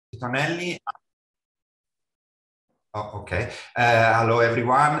Tonelli. Oh, okay. Hello,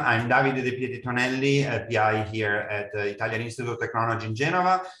 everyone. I'm Davide De Pieditonelli, PI here at the Italian Institute of Technology in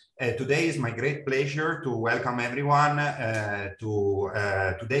Genova. Today is my great pleasure to welcome everyone to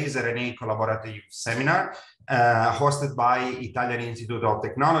today's RNA collaborative seminar hosted by Italian Institute of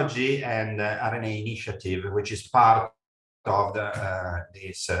Technology and RNA initiative, which is part of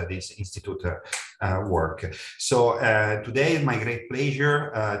this institute work. So today is my great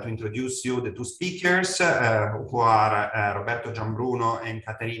pleasure to introduce you the two speakers who are Roberto Gianbruno and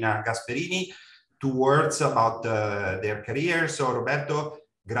Caterina Gasperini. Two words about their career. So Roberto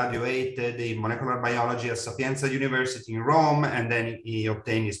graduated in molecular biology at Sapienza University in Rome, and then he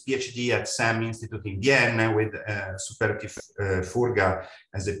obtained his PhD at SEM Institute in Vienna with Superti Furga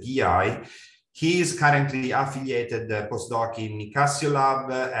as a PI. He is currently affiliated postdoc in Nicasio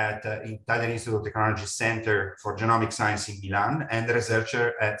Lab at Italian Institute of Technology Center for Genomic Science in Milan, and a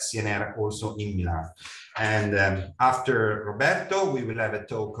researcher at CNR also in Milan. And after Roberto, we will have a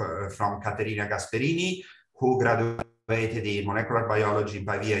talk from Caterina Gasperini, who graduated in molecular biology in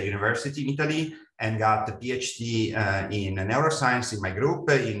Pavia University in Italy and got a PhD in neuroscience in my group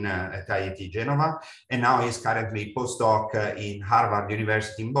at IIT Genova. And now he's currently postdoc in Harvard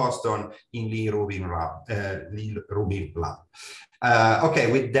University in Boston in Lee Rubin Lab.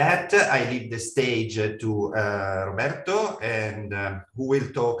 Okay, with that, I leave the stage to Roberto, and who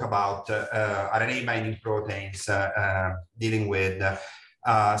will talk about RNA binding proteins dealing with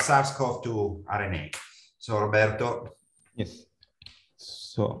SARS-CoV-2 RNA. So Roberto. Yes.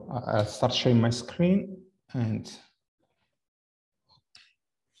 So I'll start sharing my screen, and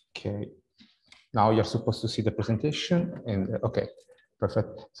okay, now you're supposed to see the presentation, and okay,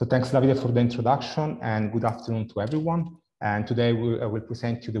 perfect. So thanks, Davide, for the introduction, and good afternoon to everyone. And today I will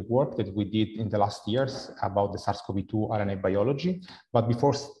present you the work that we did in the last years about the SARS-CoV-2 RNA biology. But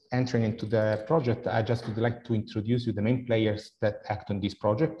before entering into the project, I just would like to introduce you the main players that act on this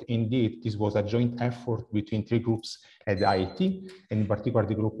project. Indeed, this was a joint effort between three groups at the IIT, and in particular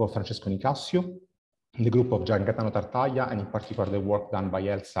the group of Francesco Nicasio, the group of Gian Gaetano Tartaglia, and in particular the work done by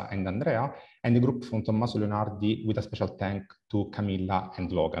Elsa and Andrea, and the group from Tommaso Leonardi, with a special thank to Camilla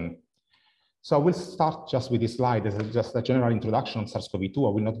and Logan. So I will start just with this slide as just a general introduction on SARS-CoV-2. I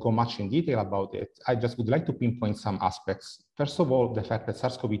will not go much in detail about it. I just would like to pinpoint some aspects. First of all, the fact that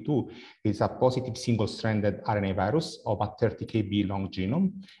SARS-CoV-2 is a positive single-stranded RNA virus of a 30 kb long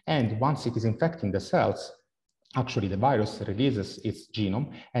genome. And once it is infecting the cells, actually the virus releases its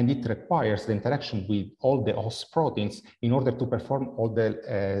genome, and it requires the interaction with all the host proteins in order to perform all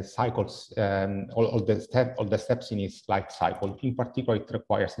the cycles, all the steps in its life cycle. In particular, it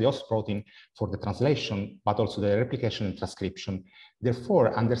requires the host protein for the translation, but also the replication and transcription.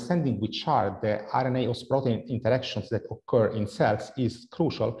 Therefore, understanding which are the RNA host protein interactions that occur in cells is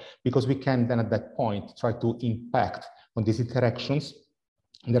crucial, because we can then at that point try to impact on these interactions,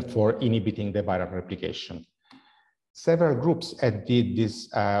 therefore inhibiting the viral replication. Several groups did this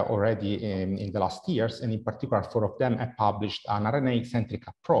already in the last years, and in particular, 4 of them have published an RNA-centric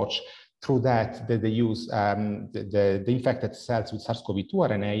approach. Through that, they use the infected cells with SARS-CoV-2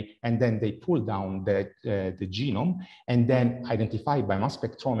 RNA, and then they pull down the genome, and then identify by mass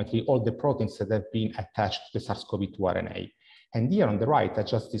spectrometry all the proteins that have been attached to the SARS-CoV-2 RNA. And here on the right, I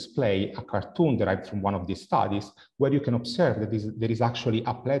just display a cartoon derived from one of these studies, where you can observe that there is actually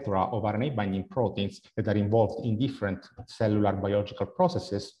a plethora of RNA binding proteins that are involved in different cellular biological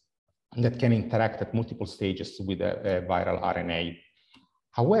processes that can interact at multiple stages with the viral RNA.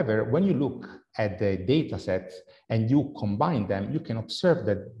 However, when you look at the data sets and you combine them, you can observe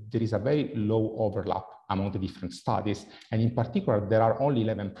that there is a very low overlap among the different studies. And in particular, there are only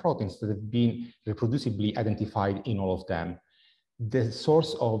 11 proteins that have been reproducibly identified in all of them. The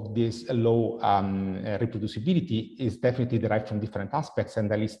source of this low reproducibility is definitely derived from different aspects,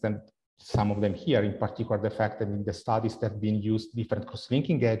 and I listed some of them here, in particular the fact that in the studies that have been used different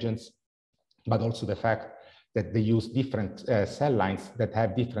cross-linking agents, but also the fact that they use different cell lines that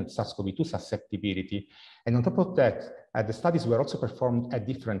have different SARS-CoV-2 susceptibility. And on top of that, the studies were also performed at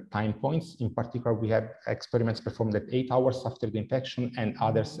different time points. In particular, we have experiments performed at 8 hours after the infection and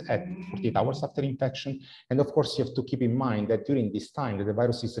others at 48 hours after infection. And of course, you have to keep in mind that during this time that the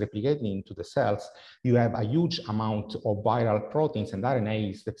virus is replicating into the cells, you have a huge amount of viral proteins and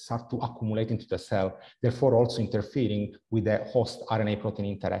RNAs that start to accumulate into the cell, therefore also interfering with the host RNA protein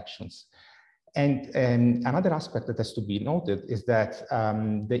interactions. And another aspect that has to be noted is that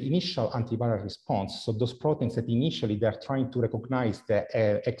the initial antiviral response, so those proteins that initially they're trying to recognize the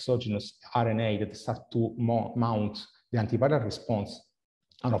exogenous RNA that start to mount the antiviral response,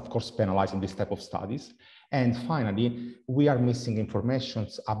 are of course penalized in this type of studies. And finally, we are missing information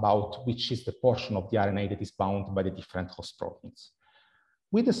about which is the portion of the RNA that is bound by the different host proteins.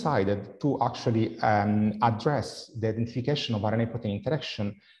 We decided to actually address the identification of RNA-protein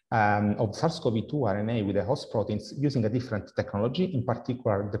interaction of SARS-CoV-2 RNA with the host proteins using a different technology, in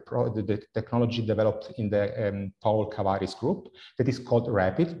particular the technology developed in the Paul Cavaris group that is called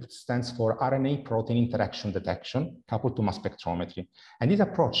RAPID, which stands for RNA-protein interaction detection coupled to mass spectrometry. And this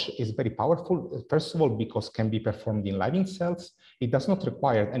approach is very powerful, first of all, because it can be performed in living cells. It does not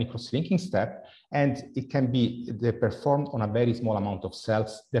require any cross-linking step, and it can be performed on a very small amount of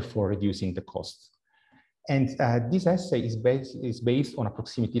cells, therefore reducing the cost. And this assay is based on a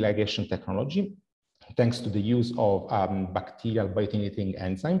proximity ligation technology, thanks to the use of bacterial biotinylating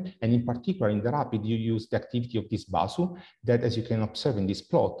enzyme. And in particular, in the RAPID, you use the activity of this BASU that, as you can observe in this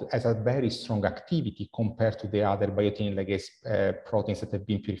plot, has a very strong activity compared to the other biotinylate ligase proteins that have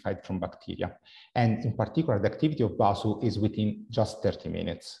been purified from bacteria. And in particular, the activity of BASU is within just 30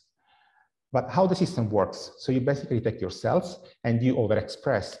 minutes. But how the system works? So you basically take your cells and you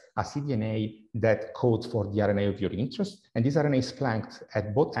overexpress a cDNA that codes for the RNA of your interest. And this RNA is flanked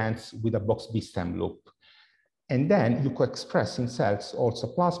at both ends with a box B stem loop. And then you co-express in cells also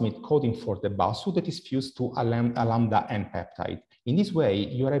plasmid coding for the BASU that is fused to a lambda N peptide. In this way,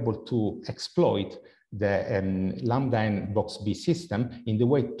 you are able to exploit the lambda N box B system in the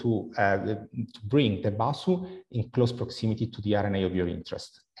way to bring the BASU in close proximity to the RNA of your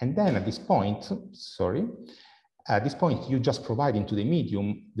interest. And then at this point, you just provide into the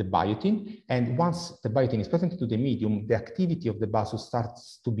medium the biotin. And once the biotin is present into the medium, the activity of the BASU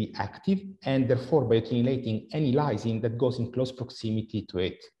starts to be active and therefore biotinylating any lysine that goes in close proximity to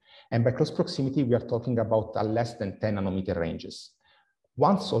it. And by close proximity, we are talking about less than 10 nanometer ranges.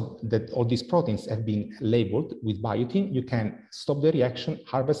 Once all these proteins have been labeled with biotin, you can stop the reaction,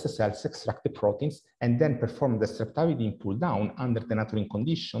 harvest the cells, extract the proteins, and then perform the streptavidin pull down under denaturing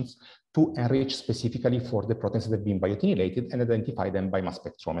conditions to enrich specifically for the proteins that have been biotinylated and identify them by mass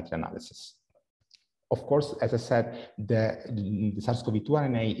spectrometry analysis. Of course, as I said, the SARS-CoV-2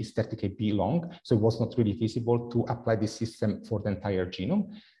 RNA is 30 kb long, so it was not really feasible to apply this system for the entire genome.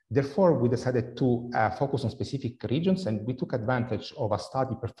 Therefore, we decided to focus on specific regions, and we took advantage of a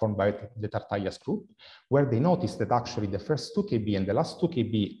study performed by the Tartaglia group, where they noticed that actually the first 2 kb and the last 2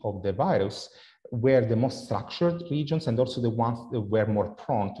 kb of the virus were the most structured regions and also the ones that were more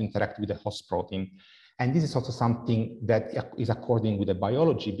prone to interact with the host protein. And this is also something that is according with the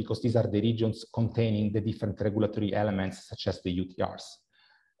biology, because these are the regions containing the different regulatory elements, such as the UTRs.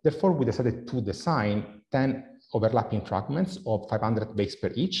 Therefore, we decided to design 10 overlapping fragments of 500 base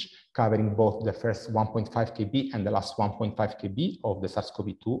per each, covering both the first 1.5 kb and the last 1.5 kb of the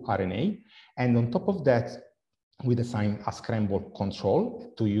SARS-CoV-2 RNA. And on top of that, we designed a scramble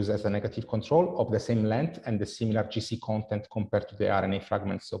control to use as a negative control of the same length and the similar GC content compared to the RNA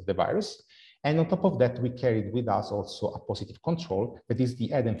fragments of the virus. And on top of that, we carried with us also a positive control, that is the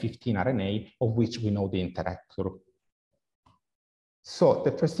ADEN15 RNA, of which we know the interactor. So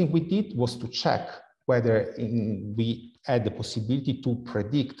the first thing we did was to check whether we had the possibility to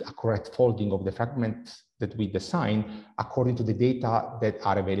predict a correct folding of the fragment that we designed according to the data that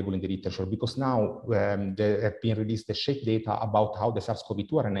are available in the literature, because now there have been released the shape data about how the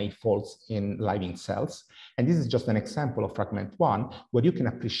SARS-CoV-2 RNA folds in living cells. And this is just an example of fragment 1, where you can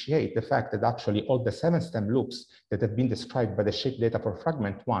appreciate the fact that actually all the 7 stem loops that have been described by the shape data for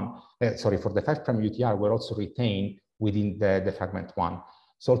fragment 1, for the 5' UTR were also retained within the fragment 1.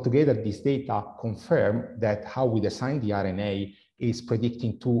 So altogether, this data confirm that how we design the RNA is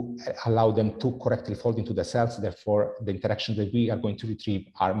predicting to allow them to correctly fold into the cells. Therefore, the interactions that we are going to retrieve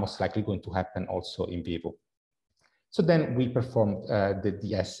are most likely going to happen also in vivo. So then we performed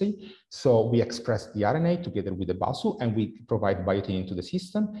the assay. So we expressed the RNA together with the BASU, and we provide biotin into the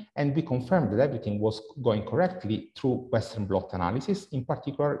system. And we confirmed that everything was going correctly through Western blot analysis, in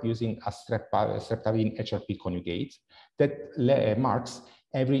particular using a streptavidin HRP conjugate that marks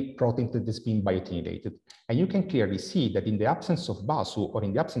every protein that has been biotinylated. And you can clearly see that in the absence of BASU or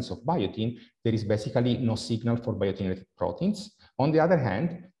in the absence of biotin, there is basically no signal for biotinylated proteins. On the other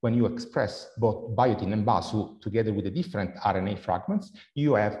hand, when you express both biotin and BASU together with the different RNA fragments,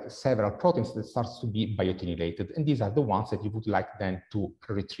 you have several proteins that starts to be biotinylated. And these are the ones that you would like then to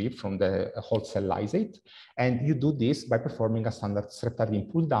retrieve from the whole cell lysate. And you do this by performing a standard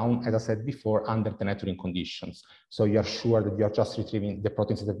streptavidin pull down, as I said before, under denaturing conditions. So you are sure that you are just retrieving the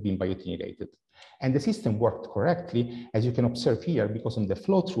proteins that have been biotinylated. And the system worked correctly, as you can observe here, because on the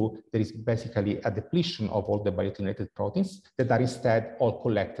flow-through, there is basically a depletion of all the biotinylated proteins that are instead all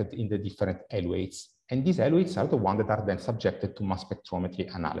collected in the different eluates. And these eluates are the ones that are then subjected to mass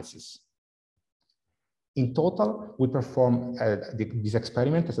spectrometry analysis. In total, we perform this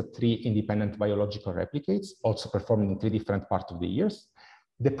experiment as 3 independent biological replicates, also performed in 3 different parts of the years.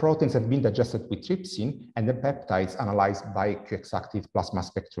 The proteins have been digested with trypsin and the peptides analyzed by Q-Exactive plasma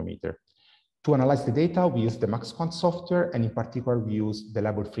spectrometer. To analyze the data, we use the MaxQuant software, and in particular, we use the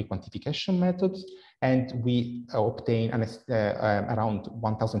label-free quantification methods, and we obtain around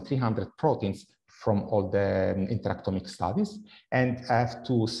 1,300 proteins from all the interactomic studies. And I have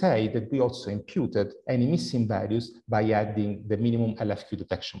to say that we also imputed any missing values by adding the minimum LFQ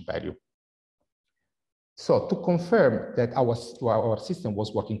detection value. So to confirm that our system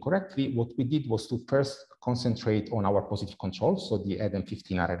was working correctly, what we did was to first concentrate on our positive control, so the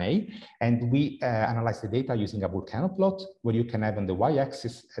ADAM15 RNA, and we analyzed the data using a volcano plot, where you can have on the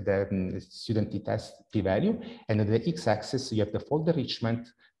y-axis the student t-test p-value, and on the x-axis you have the fold enrichment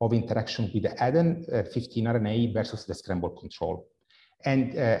of interaction with the ADAM15 RNA versus the scramble control.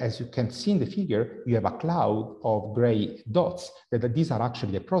 And as you can see in the figure, you have a cloud of gray dots that these are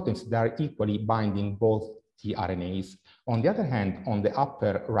actually the proteins that are equally binding both the RNAs. On the other hand, on the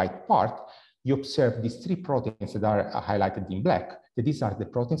upper right part, you observe these 3 proteins that are highlighted in black. That these are the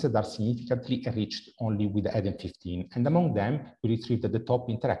proteins that are significantly enriched only with the ADAM15. And among them, we retrieved that the top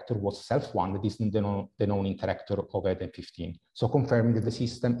interactor was self1, that is the known interactor of ADAM15. So confirming that the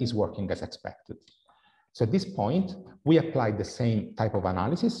system is working as expected. So at this point, we applied the same type of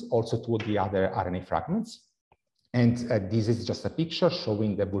analysis also to the other RNA fragments. And this is just a picture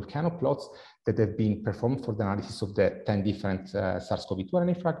showing the volcano plots that have been performed for the analysis of the 10 different SARS-CoV-2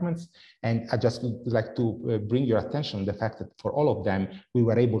 RNA fragments. And I just would like to bring your attention to the fact that for all of them, we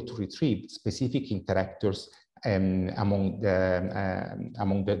were able to retrieve specific interactors among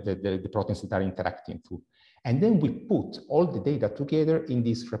the proteins that are interacting too. And then we put all the data together in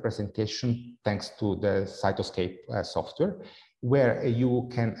this representation thanks to the Cytoscape software, where you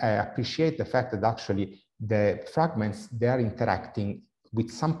can appreciate the fact that actually the fragments, they are interacting with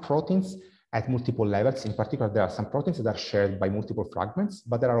some proteins at multiple levels. In particular, there are some proteins that are shared by multiple fragments,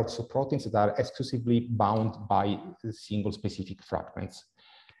 but there are also proteins that are exclusively bound by single specific fragments.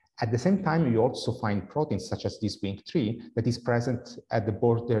 At the same time, you also find proteins such as this WINC3 that is present at the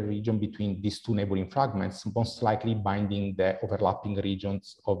border region between these 2 neighboring fragments, most likely binding the overlapping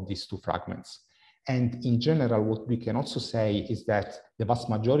regions of these 2 fragments. And in general, what we can also say is that the vast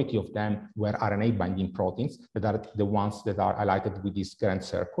majority of them were RNA binding proteins that are the ones that are highlighted with this grand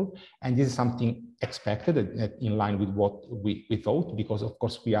circle. And this is something expected in line with what we thought, because of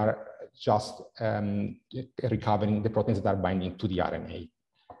course we are just recovering the proteins that are binding to the RNA.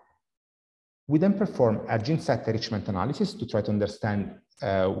 We then perform a gene set enrichment analysis to try to understand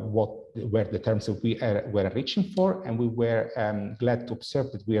what were the terms that we were reaching for, and we were glad to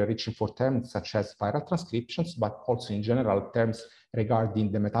observe that we are reaching for terms such as viral transcriptions, but also in general terms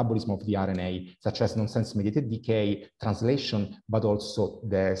regarding the metabolism of the RNA, such as nonsense mediated decay, translation, but also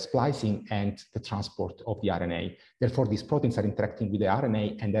the splicing and the transport of the RNA. Therefore, these proteins are interacting with the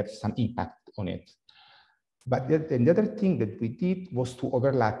RNA and have some impact on it. But the other thing that we did was to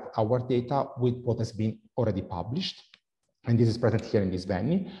overlap our data with what has been already published. And this is present here in this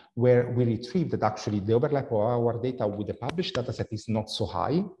venue, where we retrieved that actually the overlap of our data with the published dataset is not so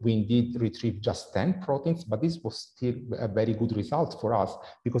high. We indeed retrieved just 10 proteins, but this was still a very good result for us,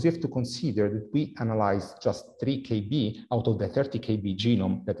 because you have to consider that we analyzed just 3 kb out of the 30 kb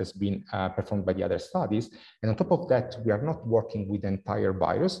genome that has been performed by the other studies. And on top of that, we are not working with the entire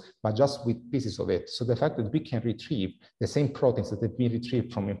virus, but just with pieces of it. So the fact that we can retrieve the same proteins that have been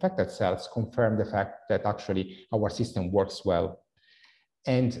retrieved from infected cells confirm the fact that actually our system works well.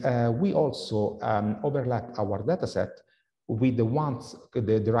 And we also overlap our dataset with the ones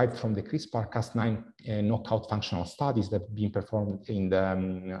derived from the CRISPR-Cas9 knockout functional studies that have been performed in the,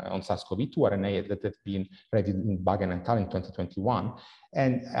 on SARS-CoV-2 RNA that have been reviewed in Bagan and Tal in 2021.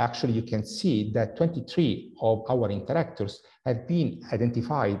 And actually, you can see that 23 of our interactors have been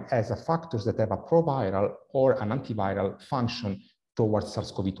identified as factors that have a proviral or an antiviral function towards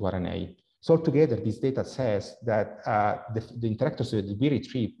SARS-CoV-2 RNA. So altogether, this data says that the interactors that we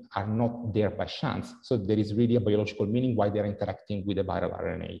retrieve are not there by chance. So there is really a biological meaning why they're interacting with the viral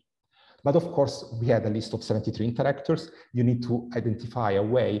RNA. But of course, we had a list of 73 interactors. You need to identify a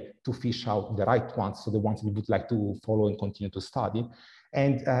way to fish out the right ones, so the ones we would like to follow and continue to study.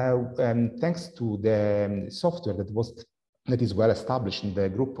 And thanks to the software that is well established in the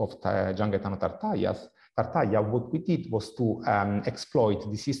group of Giangaetano Tartaglia, what we did was to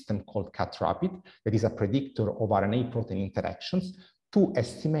exploit the system called CatRapid, that is a predictor of RNA protein interactions, to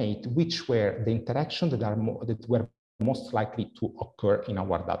estimate which were the interactions that were most likely to occur in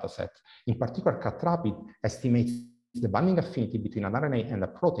our dataset. In particular, CatRapid estimates the binding affinity between an RNA and a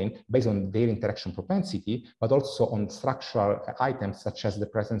protein based on their interaction propensity, but also on structural items such as the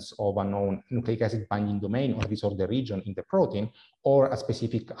presence of a known nucleic acid binding domain or disorder region in the protein, or a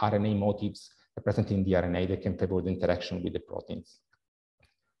specific RNA motifs present in the RNA that can favor the interaction with the proteins.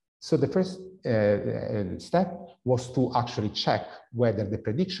 So the first step was to actually check whether the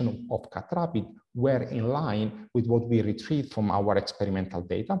prediction of cut-rapid were in line with what we retrieved from our experimental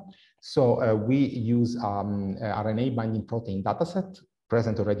data. So we use RNA binding protein dataset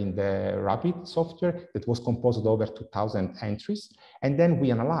present already in the RAPID software that was composed of over 2,000 entries. And then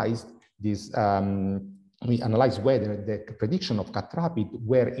we analyzed this, we analyzed whether the prediction of cut-rapid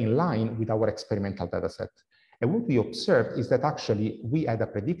were in line with our experimental dataset. And what we observed is that actually we had a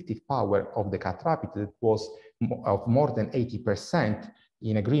predictive power of the cut-rapid that was of more than 80%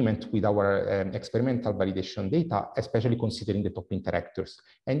 in agreement with our experimental validation data, especially considering the top interactors.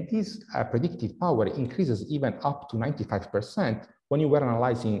 And this predictive power increases even up to 95% when you were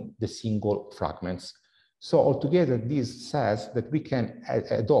analyzing the single fragments. So altogether, this says that we can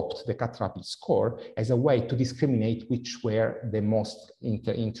adopt the cut-rapid score as a way to discriminate which were the most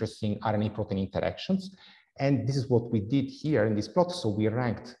interesting RNA-protein interactions. And this is what we did here in this plot. So we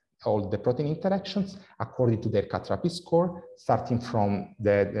ranked all the protein interactions according to their cut-rapid score, starting from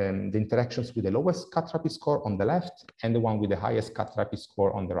the interactions with the lowest cut-rapid score on the left and the one with the highest cut-rapid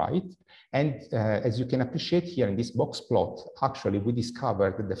score on the right. And as you can appreciate here in this box plot, actually we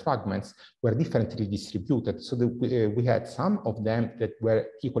discovered that the fragments were differently distributed. So we had some of them that were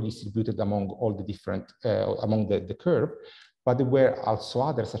equally distributed among all the different, among the curve, but there were also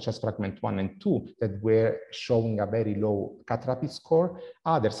others, such as fragment 1 and 2, that were showing a very low cut-rapid score.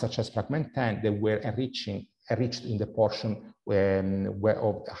 Others, such as fragment 10, that were enriched in the portion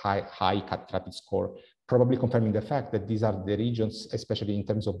of high cut-rapid score, probably confirming the fact that these are the regions, especially in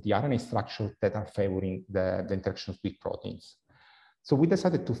terms of the RNA structure, that are favoring the interactions with proteins. So we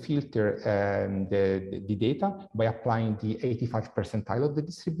decided to filter the data by applying the 85th percentile of the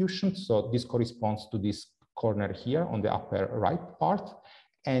distribution. So this corresponds to this corner here on the upper right part.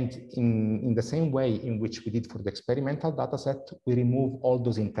 And in the same way in which we did for the experimental dataset, we remove all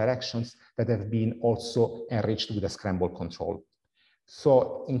those interactions that have been also enriched with a scramble control.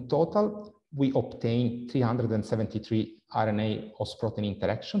 So in total, we obtained 373 RNA host protein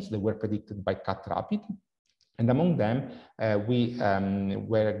interactions that were predicted by cut-rapid. And among them, we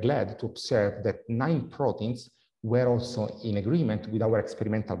were glad to observe that 9 proteins were also in agreement with our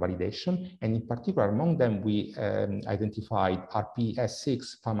experimental validation. And in particular, among them, we identified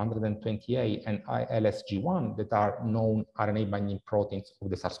RPS6, FAM120A, and LSG1 that are known RNA binding proteins of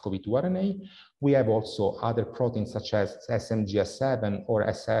the SARS-CoV-2 RNA. We have also other proteins such as SMGS7 or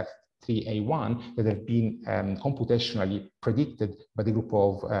SF3A1 that have been computationally predicted by the group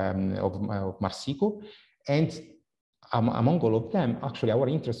of Marsico. And among all of them, actually, our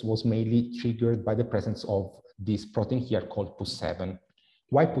interest was mainly triggered by the presence of this protein here called PUS7.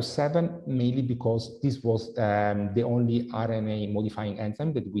 Why PUS7? Mainly because this was the only RNA modifying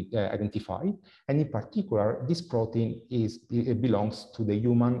enzyme that we identified. And in particular, this protein belongs to the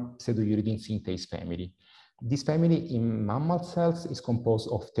human pseudouridine synthase family. This family in mammal cells is composed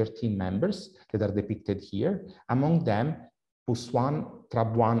of 13 members that are depicted here. Among them, PUS1,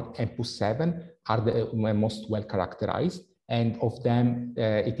 TRAB1, and PUS7 are the most well characterized. And of them,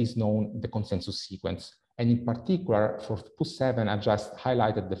 it is known the consensus sequence. And in particular, for PUS7, I just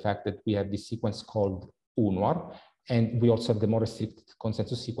highlighted the fact that we have this sequence called UNWAR, and we also have the more restricted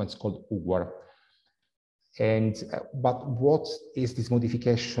consensus sequence called UGWAR. And but what is this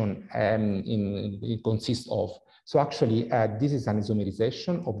modification it consists of? So actually, this is an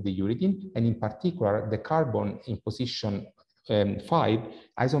isomerization of the uridine, and in particular, the carbon in position 5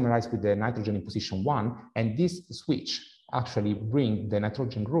 isomerized with the nitrogen in position 1, and this switch actually bring the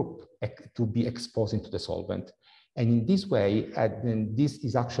nitrogen group to be exposed into the solvent. And in this way, this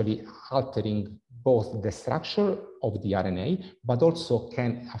is actually altering both the structure of the RNA, but also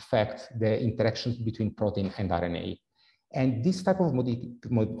can affect the interactions between protein and RNA. And this type of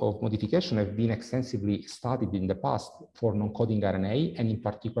modification have been extensively studied in the past for non-coding RNA, and in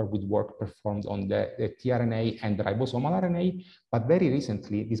particular with work performed on the tRNA and the ribosomal RNA. But very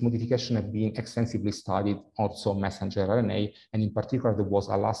recently, this modification have been extensively studied also messenger RNA, and in particular, there was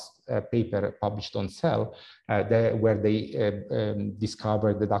a last paper published on Cell where they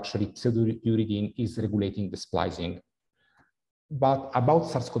discovered that actually pseudouridine is regulating the splicing. But about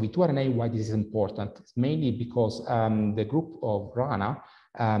SARS-CoV-2 RNA, why this is important? It's mainly because the group of Rana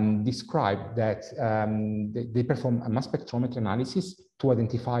described that they perform a mass spectrometry analysis to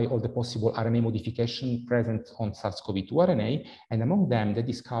identify all the possible RNA modification present on SARS-CoV-2 RNA. And among them, they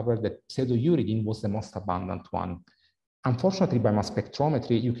discovered that pseudouridine was the most abundant one. Unfortunately, by mass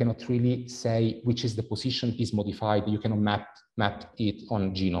spectrometry, you cannot really say which is the position is modified. You cannot map it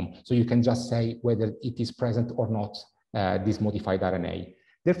on genome. So you can just say whether it is present or not, this modified RNA.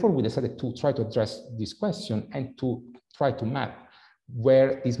 Therefore, we decided to try to address this question and to try to map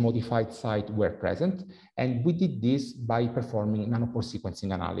where these modified sites were present. And we did this by performing nanopore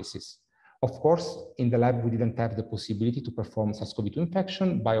sequencing analysis. Of course, in the lab, we didn't have the possibility to perform SARS-CoV-2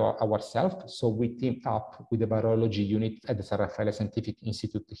 infection by ourselves. So we teamed up with the virology unit at the San Raffaele Scientific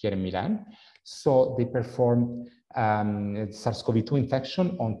Institute here in Milan. So they performed SARS-CoV-2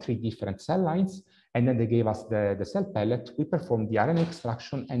 infection on 3 different cell lines. And then they gave us the cell pellet. We performed the RNA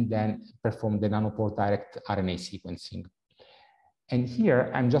extraction and then performed the nanopore direct RNA sequencing. And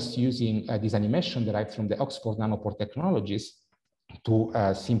here, I'm just using this animation derived from the Oxford Nanopore Technologies to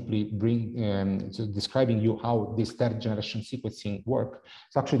simply bring, to describing you how this third generation sequencing work.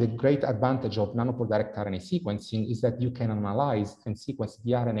 So actually the great advantage of nanopore direct RNA sequencing is that you can analyze and sequence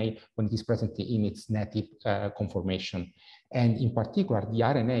the RNA when it is present in its native conformation. And in particular, the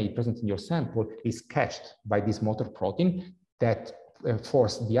RNA present in your sample is catched by this motor protein that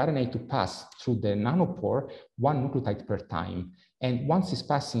force the RNA to pass through the nanopore 1 nucleotide per time. And once it's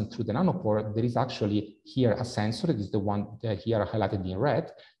passing through the nanopore, there is actually here a sensor, that is the one here highlighted in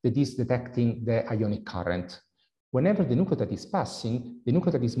red, that is detecting the ionic current. Whenever the nucleotide is passing, the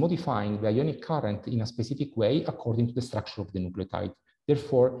nucleotide is modifying the ionic current in a specific way according to the structure of the nucleotide.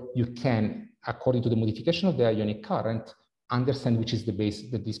 Therefore, you can, according to the modification of the ionic current, understand which is the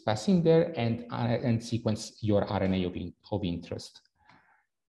base that is passing there and sequence your RNA of interest.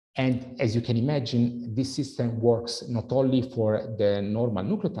 And as you can imagine, this system works not only for the normal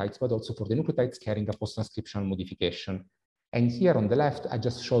nucleotides, but also for the nucleotides carrying a post-transcriptional modification. And here on the left, I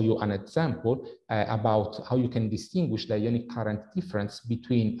just show you an example about how you can distinguish the ionic current difference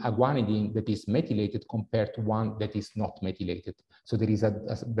between a guanidine that is methylated compared to one that is not methylated. So there is a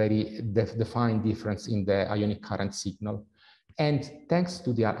very defined difference in the ionic current signal. And thanks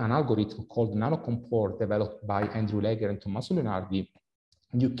to an algorithm called NanoCompore developed by Andrew Leger and Tommaso Leonardi,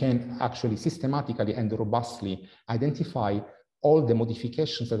 you can actually systematically and robustly identify all the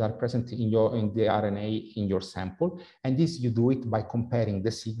modifications that are present in the RNA in your sample. And this you do it by comparing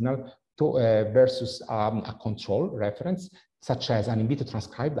the signal to, versus a control reference, such as an in vitro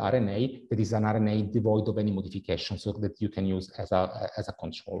transcribed RNA that is an RNA devoid of any modification, so that you can use as a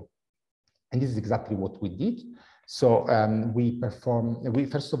control. And this is exactly what we did. So we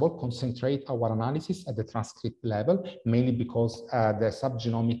first of all concentrate our analysis at the transcript level, mainly because the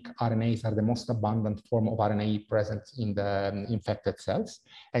subgenomic RNAs are the most abundant form of RNA present in the infected cells.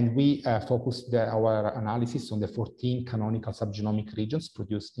 And we focused our analysis on the 14 canonical subgenomic regions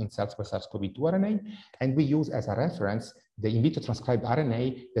produced in cells by SARS-CoV-2 RNA. And we use as a reference the in vitro transcribed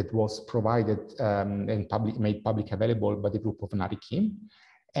RNA that was provided and made public available by the group of Nari Kim.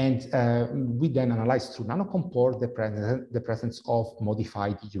 And we then analyzed through NanoCompore the presence of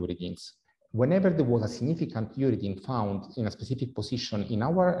modified uridines. Whenever there was a significant uridine found in a specific position in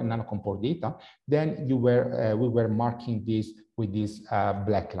our NanoCompore data, then we were marking this with this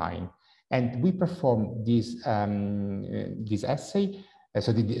black line. And we performed this assay,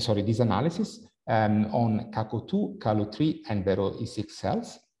 this analysis on CACO2, CALO3, and VERO-E6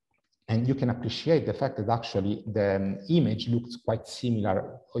 cells. And you can appreciate the fact that actually the image looks quite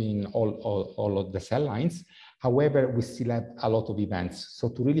similar in all of the cell lines. However, we still have a lot of events. So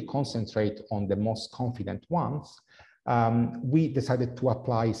to really concentrate on the most confident ones, we decided to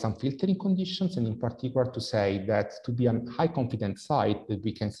apply some filtering conditions, and in particular to say that to be a high confidence site that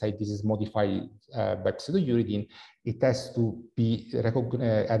we can say this is modified by pseudouridine, it has to be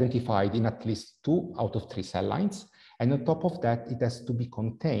identified in at least 2 out of 3 cell lines. And on top of that, it has to be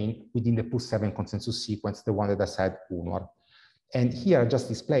contained within the PUS7 consensus sequence, the one that I said, UNOR. And here, just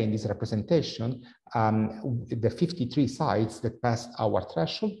displaying this representation, the 53 sites that passed our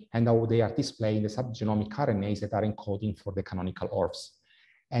threshold and how they are displaying the subgenomic RNAs that are encoding for the canonical ORFs.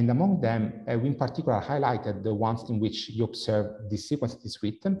 And among them, we in particular highlighted the ones in which you observe this sequence is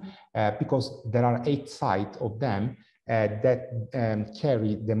written, because there are 8 sites of them that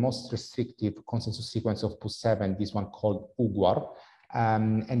carry the most restrictive consensus sequence of PUS7, this one called UGWAR.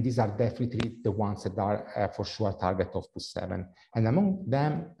 And these are definitely the ones that are for sure target of PUS7. And among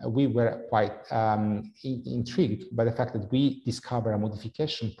them, we were quite intrigued by the fact that we discovered a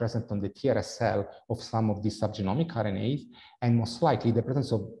modification present on the TRSL of some of these subgenomic RNAs, and most likely the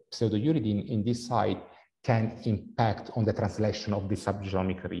presence of pseudouridine in this site can impact on the translation of the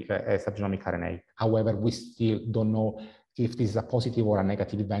subgenomic RNA. However, we still don't know if this is a positive or a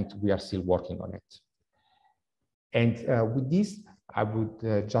negative event. We are still working on it. And with this, I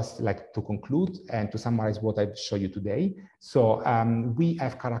would just like to conclude and to summarize what I've shown you today. So we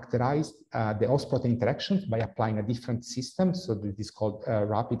have characterized the host protein interactions by applying a different system. So this is called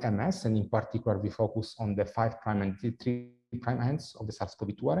rapid MS, and in particular, we focus on the 5' and 3' ends of the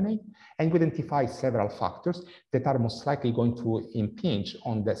SARS-CoV-2 RNA, and we identify several factors that are most likely going to impinge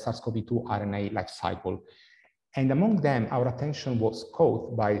on the SARS-CoV-2 RNA life cycle. And among them, our attention was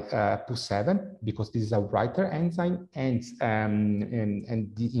caught by PUS7, because this is a writer enzyme, and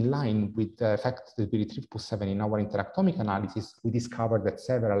in line with the fact that we retrieved PUS7 in our interactomic analysis, we discovered that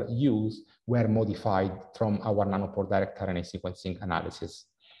several U's were modified from our nanopore direct RNA sequencing analysis.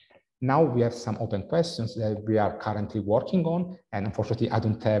 Now we have some open questions that we are currently working on, and unfortunately I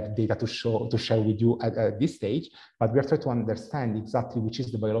don't have data to share with you at this stage, but we are trying to understand exactly which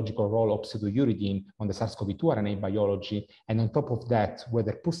is the biological role of pseudouridine on the SARS-CoV-2 RNA biology, and on top of that,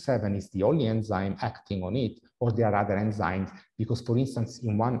 whether PUS7 is the only enzyme acting on it, or there are other enzymes, because for instance,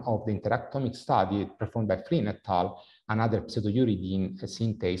 in one of the interactomic studies performed by Flynn et al., another pseudouridine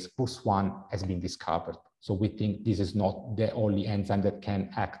synthase, PUS1, has been discovered. So we think this is not the only enzyme that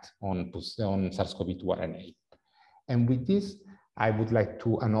can act on SARS-CoV-2 RNA. And with this, I would like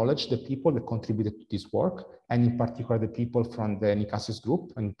to acknowledge the people that contributed to this work, and in particular, the people from the Nicasius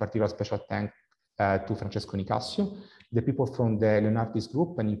group, and in particular, special thanks to Francesco Nicasio, the people from the Leonardis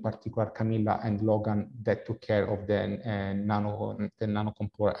group, and in particular, Camilla and Logan, that took care of the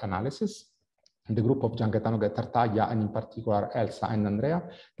nanocompore analysis. The group of Giangaetano Tartaglia, and in particular Elsa and Andrea,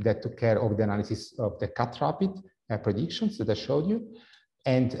 that took care of the analysis of the cut rapid predictions that I showed you,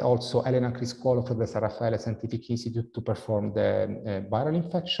 and also Elena Criscolo from the San Raffaele Scientific Institute to perform the viral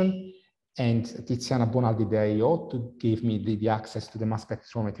infection, and Tiziana Bonaldi, the IO, to give me the access to the mass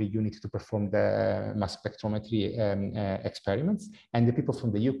spectrometry unit to perform the mass spectrometry experiments, and the people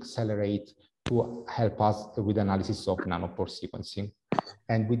from the Accelerate to help us with analysis of nanopore sequencing.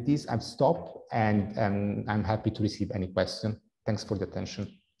 And with this, I've stopped, and I'm happy to receive any question. Thanks for the attention.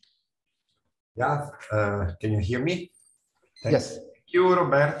 Yeah, can you hear me? Yes. Thank you,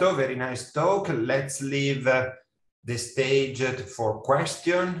 Roberto. Very nice talk. Let's leave the stage for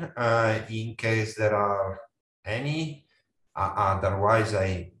question in case there are any. Otherwise,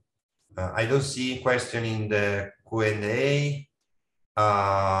 I don't see question in the Q&A.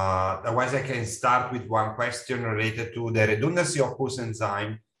 Otherwise, I can start with one question related to the redundancy of PUS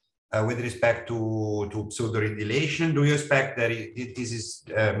enzyme with respect to pseudouridylation. Do you expect that this is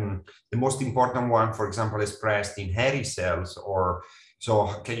the most important one, for example, expressed in hairy cells, or so?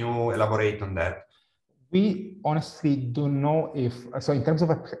 Can you elaborate on that? We honestly don't know if, so in terms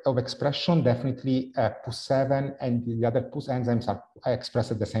of expression, definitely PUS7 and the other PUS enzymes are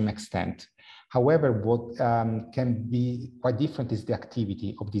expressed at the same extent. However, what can be quite different is the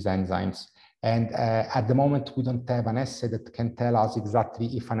activity of these enzymes. And at the moment, we don't have an assay that can tell us exactly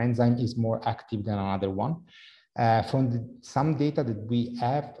if an enzyme is more active than another one. From some data that we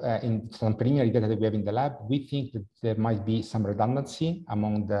have, in some preliminary data that we have in the lab, we think that there might be some redundancy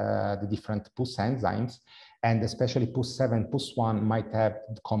among the different PUS enzymes, and especially PUS7, PUS1 might have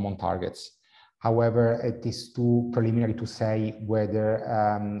common targets. However, it is too preliminary to say whether,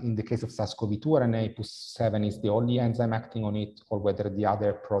 in the case of SARS-CoV-2 RNA, PUS7 is the only enzyme acting on it, or whether the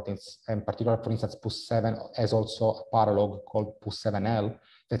other proteins, in particular, for instance, PUS7 has also a paralog called PUS7L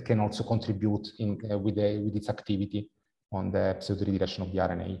that can also contribute with its activity on the pseudouridylation of the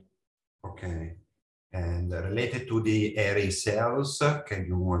RNA. Okay. And related to the hairy cells, can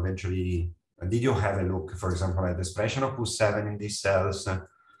you eventually, did you have a look, for example, at the expression of PUS7 in these cells?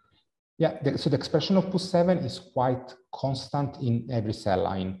 Yeah, so the expression of PUS7 is quite constant in every cell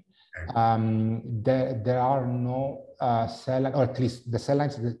line. Okay. There are no cell, or at least the cell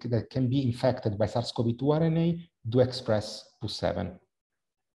lines that can be infected by SARS-CoV-2 RNA do express PUS7.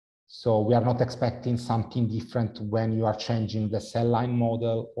 So we are not expecting something different when you are changing the cell line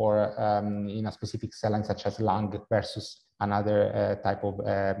model, or in a specific cell line such as lung versus another type of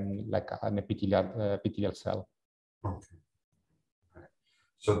like an epithelial cell. Okay.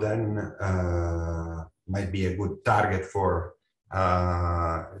 So then might be a good target for,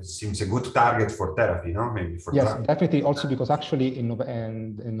 seems a good target for therapy, no? Maybe for yes, drug. Definitely. Also because actually in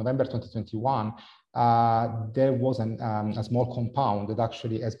November 2021, there was a small compound that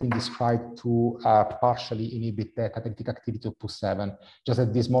actually has been described to partially inhibit the catalytic activity of PUS7, just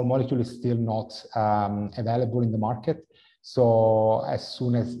that this small molecule is still not available in the market. So as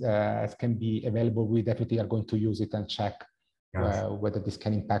soon as can be available, we definitely are going to use it and check whether this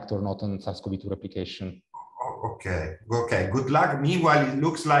can impact or not on SARS-CoV-2 replication. Okay, okay, good luck. Meanwhile, it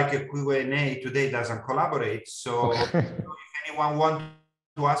looks like a Q&A today doesn't collaborate. So if anyone wants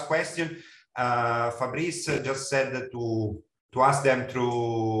to ask questions, Fabrice just said to ask them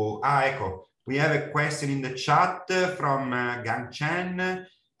through Echo. We have a question in the chat from Gang Chen.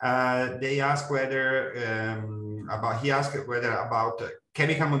 They ask whether about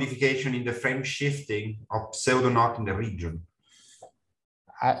chemical modification in the frame shifting of pseudoknot in the region.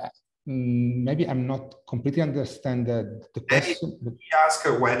 Maybe I'm not completely understand the question. He asked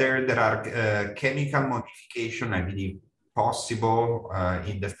whether there are chemical modification, I believe, possible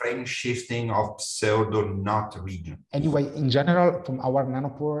in the frame shifting of pseudoknot region. Anyway, in general, from our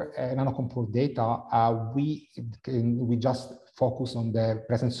nanocompore data, we just focus on the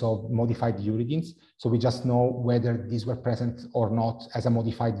presence of modified uridines. So we just know whether these were present or not as a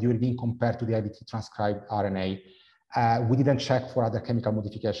modified uridine compared to the IIT transcribed RNA. We didn't check for other chemical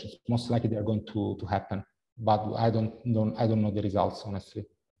modifications. Most likely they're going to happen, but I don't know the results, honestly.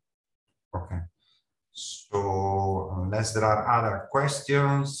 Okay. So unless there are other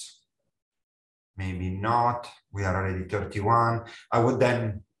questions, maybe not. We are already 31. I would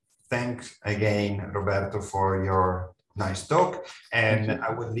then thank again, Roberto, for your nice talk. And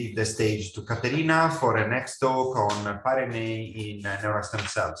I would leave the stage to Caterina for a next talk on RNA in neural stem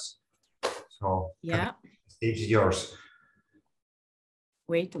cells. So yeah, the stage is yours.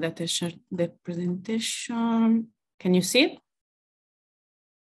 Wait, let us share the presentation. Can you see it?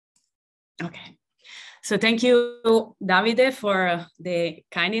 Okay. So thank you, Davide, for the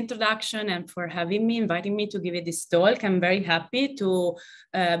kind introduction and for inviting me to give this talk. I'm very happy to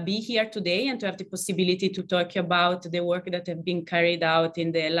be here today and to have the possibility to talk about the work that have been carried out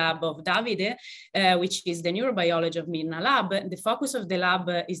in the lab of Davide, which is the neurobiology of Mirna lab. The focus of the lab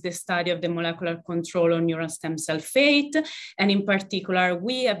is the study of the molecular control on neural stem cell fate. And in particular,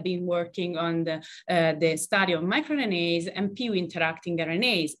 we have been working on the study of microRNAs and PU interacting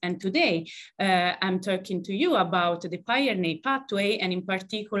RNAs. And today, I'm talking to you about the pRNA pathway and in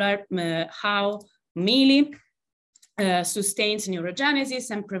particular how MILI sustains neurogenesis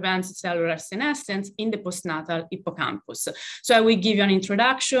and prevents cellular senescence in the postnatal hippocampus. So I will give you an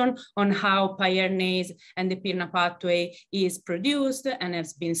introduction on how pRNAs and the PIRNA pathway is produced and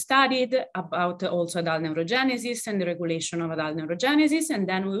has been studied, about also adult neurogenesis and the regulation of adult neurogenesis, and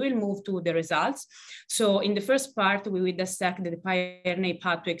then we will move to the results. So in the first part, we will dissect the pRNA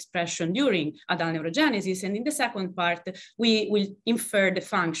pathway expression during adult neurogenesis, and in the second part, we will infer the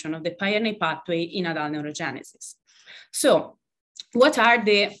function of the pRNA pathway in adult neurogenesis. So what are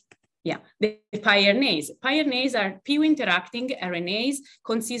the pRNAs? pRNAs are PU interacting RNAs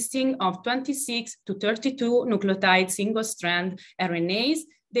consisting of 26 to 32 nucleotide single-strand RNAs.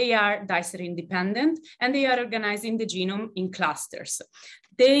 They are dicer independent and they are organized in the genome in clusters.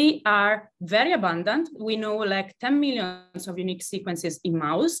 They are very abundant. We know like 10 million of unique sequences in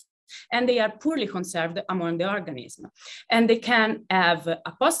mouse, and they are poorly conserved among the organism. And they can have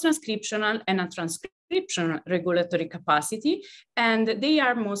a post-transcriptional and a transcriptional regulatory capacity, and they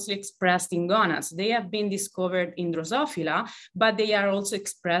are mostly expressed in gonads. They have been discovered in Drosophila, but they are also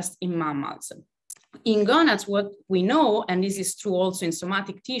expressed in mammals. In gonads, what we know, and this is true also in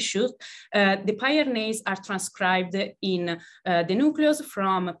somatic tissues, the pRNAs are transcribed in the nucleus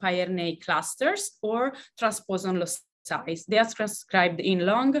from pRNA clusters or transposon loci. They are transcribed in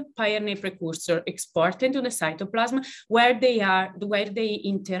long pRNA precursor exported to the cytoplasm where they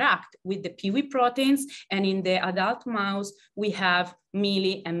interact with the PIWI proteins, and in the adult mouse we have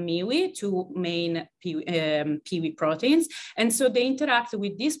MILI and MIWI, two main PIWI proteins, and so they interact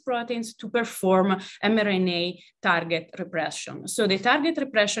with these proteins to perform mRNA target repression. So the target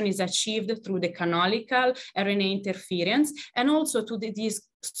repression is achieved through the canonical RNA interference and also to this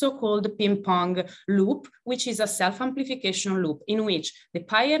so-called ping-pong loop, which is a self-amplification loop in which the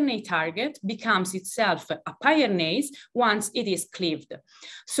pRNA target becomes itself a pRNase once it is cleaved.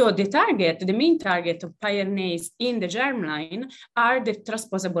 So the main target of pRNAs in the germline are the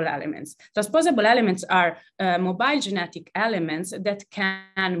transposable elements. Transposable elements are mobile genetic elements that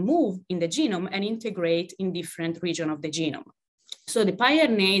can move in the genome and integrate in different regions of the genome. So the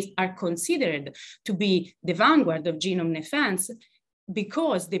pRNAs are considered to be the vanguard of genome defense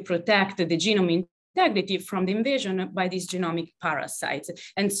because they protect the genome integrity from the invasion by these genomic parasites.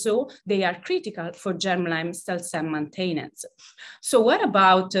 And so they are critical for germline cell maintenance. So what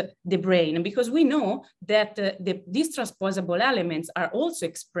about the brain? Because we know that these transposable elements are also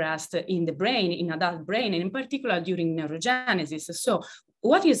expressed in the brain, in adult brain, and in particular during neurogenesis. So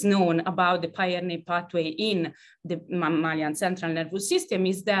what is known about the pRNA pathway in the mammalian central nervous system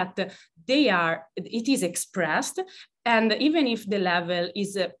is that it is expressed, and even if the level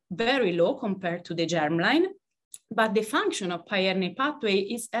is very low compared to the germline, But the function of pi-RNA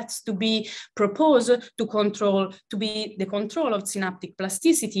pathway has to be proposed to be the control of synaptic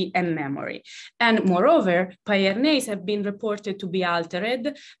plasticity and memory. And moreover, pi-RNAs have been reported to be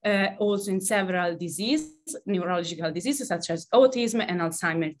altered also in several diseases, neurological diseases such as autism and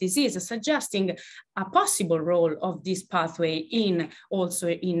Alzheimer's disease, suggesting a possible role of this pathway also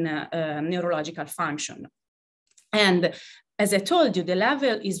in neurological function. And as I told you, the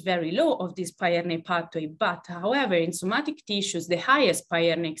level is very low of this pi-RNA pathway, but however, in somatic tissues, the highest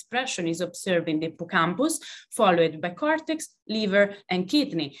pi-RNA expression is observed in the hippocampus, followed by cortex, liver, and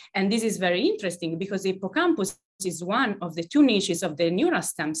kidney. And this is very interesting because the hippocampus is one of the two niches of the neural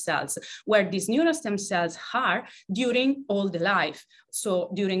stem cells, where these neural stem cells are during all the life,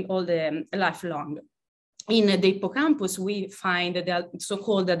 so during all the lifelong. In the hippocampus, we find the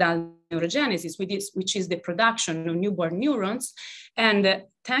so-called adult neurogenesis, which is the production of newborn neurons. And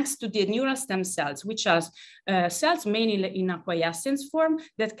thanks to the neural stem cells, which are cells mainly in a quiescence form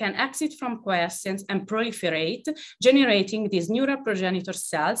that can exit from quiescence and proliferate, generating these neural progenitor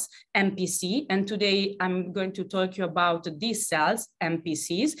cells, MPC. And today I'm going to talk to you about these cells,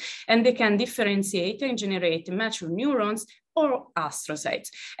 MPCs, and they can differentiate and generate mature neurons or astrocytes.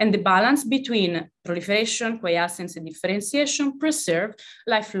 And the balance between proliferation, quiescence, and differentiation preserve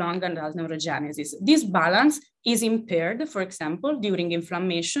lifelong adult neurogenesis. This balance is impaired, for example, during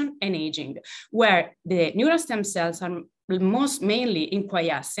inflammation and aging, where the neural stem cells are mainly in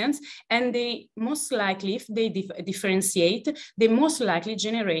quiescence, and they most likely, if they differentiate, they most likely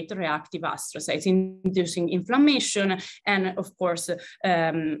generate reactive astrocytes, inducing inflammation and, of course,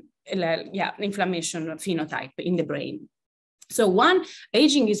 inflammation phenotype in the brain. So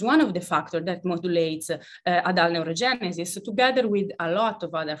aging is one of the factors that modulates adult neurogenesis, together with a lot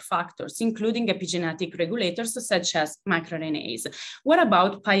of other factors, including epigenetic regulators such as microRNAs. What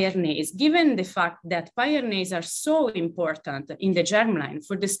about pi-RNAs? Given the fact that pi-RNAs are so important in the germline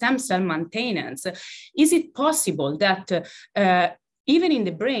for the stem cell maintenance, is it possible that even in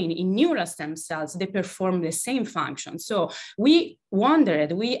the brain, in neural stem cells, they perform the same function? So we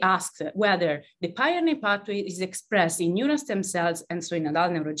asked whether the pi-RNA pathway is expressed in neural stem cells and so in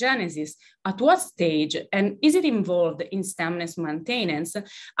adult neurogenesis, at what stage, and is it involved in stemness maintenance?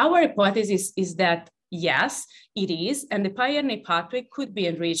 Our hypothesis is that yes, it is, and the pi-RNA pathway could be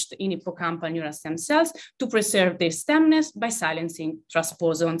enriched in hippocampal neural stem cells to preserve their stemness by silencing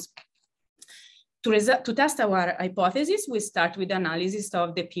transposons. To test our hypothesis, we start with analysis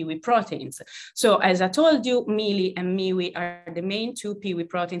of the PIWI proteins. So as I told you, MILI and MIWI are the main two PIWI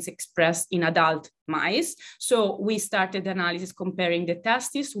proteins expressed in adult mice. So we started analysis comparing the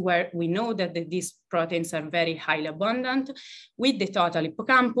testes, where we know that these proteins are very highly abundant, with the total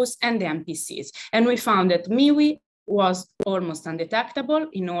hippocampus and the MPCs. And we found that MIWI was almost undetectable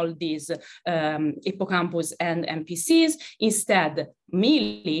in all these hippocampus and MPCs. Instead,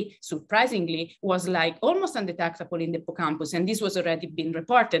 MILI, surprisingly, was like almost undetectable in the hippocampus, and this was already been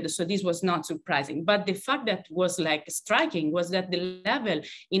reported, so this was not surprising. But the fact that was like striking was that the level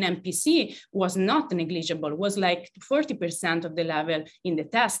in MPC was not negligible, was like 40% of the level in the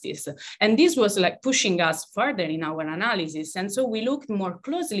testes. And this was like pushing us further in our analysis. And so we looked more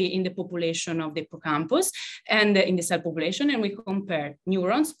closely in the population of the hippocampus and in the cell population, and we compared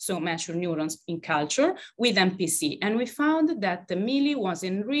neurons, so mature neurons in culture, with MPC. And we found that the MILI was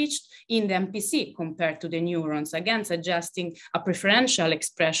enriched in the MPC compared to the neurons, again suggesting a preferential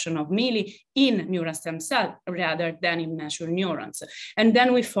expression of MILI in neural stem cell rather than in mature neurons. And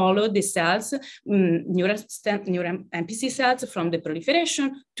then we followed the cells, neural MPC cells, from the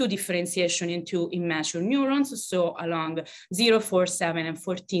proliferation to differentiation into immature neurons, so along 0, 4, 7, and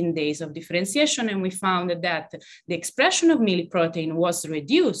 14 days of differentiation, and we found that the expression of MILI protein was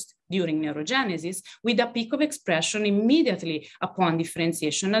reduced during neurogenesis, with a peak of expression immediately upon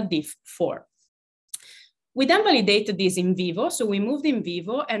differentiation at DIF4. We then validated this in vivo, so we moved in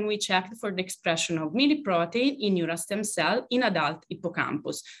vivo and we checked for the expression of MILI protein in neural stem cell in adult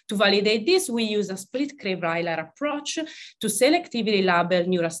hippocampus. To validate this, we use a split Craig-Weiler approach to selectively label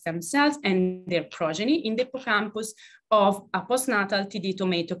neural stem cells and their progeny in the hippocampus of a postnatal TD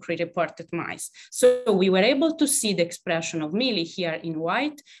tomato-3 reported mice. So we were able to see the expression of MILI here in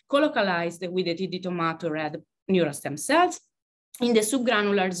white, colocalized with the TD tomato red neural stem cells in the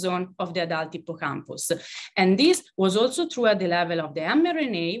subgranular zone of the adult hippocampus. And this was also true at the level of the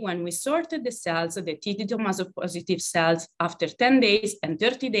mRNA when we sorted the cells, the TD tomato positive cells, after 10 days and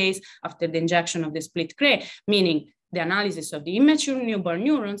 30 days after the injection of the split Cray, meaning the analysis of the immature newborn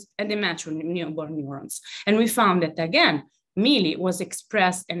neurons and the mature newborn neurons. And we found that, again, MILI was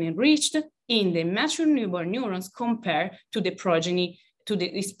expressed and enriched in the mature newborn neurons compared to the progeny to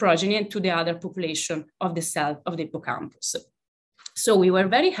its progeny and to the other population of the cell of the hippocampus. So we were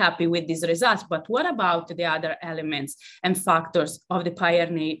very happy with these results, but what about the other elements and factors of the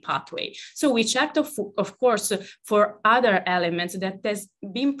pI-RNA pathway? So we checked, of course, for other elements that has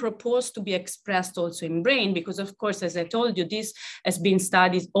been proposed to be expressed also in brain, because of course, as I told you, this has been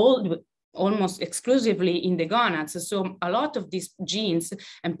studied almost exclusively in the gonads. So a lot of these genes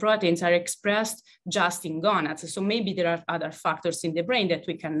and proteins are expressed just in gonads. So maybe there are other factors in the brain that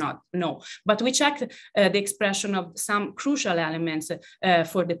we cannot know. But we checked the expression of some crucial elements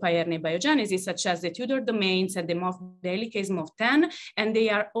for the pI-RNA biogenesis, such as the Tudor domains and the helicase MOV10, and they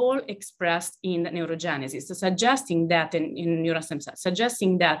are all expressed in neurogenesis, so suggesting that in neural stem cells,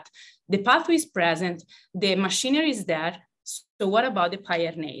 suggesting that the pathway is present, the machinery is there. So what about the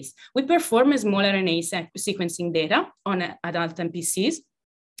pI-RNAs? We performed small RNA sequencing data on adult NPCs,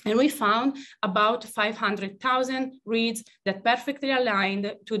 and we found about 500,000 reads that perfectly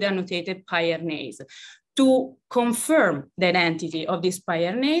aligned to the annotated pI-RNAs. To confirm the identity of these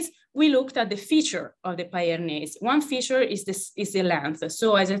pI-RNAs, we looked at the feature of the pI-RNAs. One feature is the length.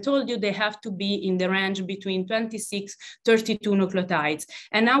 So as I told you, they have to be in the range between 26, 32 nucleotides.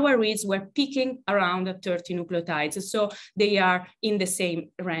 And our reads were peaking around 30 nucleotides. So they are in the same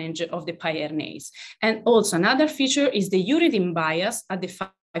range of the pI-RNAs. And also another feature is the uridine bias at the 5'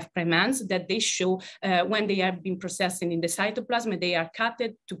 ends that they show when they are being processed in the cytoplasm. They are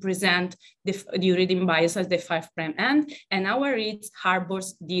cutted to present the uridine bias as the 5' end, and our reads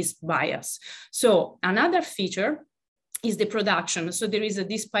harbors this bias. So another feature is the production. So there is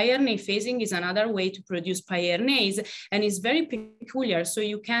this pI-RNA phasing is another way to produce pI-RNAs, and it's very peculiar. So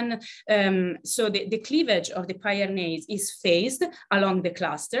you can, so the cleavage of the pI-RNAs is phased along the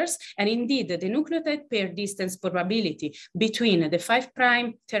clusters, and indeed the nucleotide pair distance probability between the 5'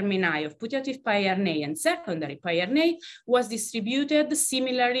 termini of putative pI-RNA and secondary pI-RNA was distributed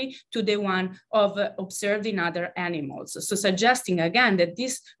similarly to the one of observed in other animals. So suggesting again that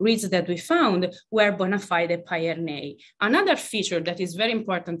these reads that we found were bona fide pI-RNA. Another feature that is very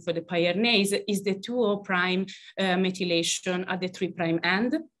important for the pI-RNAs is the 2O' methylation at the 3'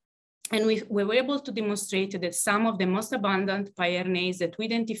 end. And we were able to demonstrate that some of the most abundant pI-RNAs that we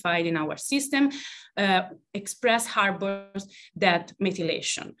identified in our system express harbors that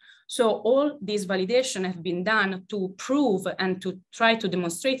methylation. So all this validation have been done to prove and to try to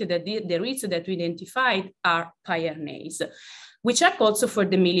demonstrate that the reads that we identified are pI-RNAs. We check also for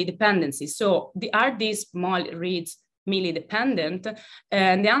the mealy dependency. So are these small reads mealy dependent?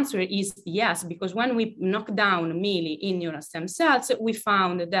 And the answer is yes, because when we knock down mealy in neural stem cells, we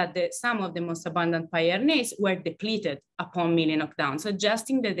found that some of the most abundant pI-RNAs were depleted upon mealy knockdown,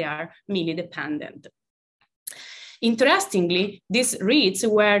 suggesting that they are mealy dependent. Interestingly, these reads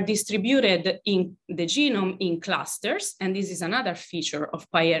were distributed in the genome in clusters, and this is another feature of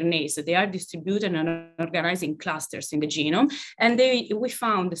pI-RNAs. They are distributed and organized in clusters in the genome, and we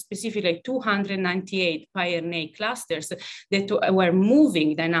found specifically 298 pI-RNA clusters that were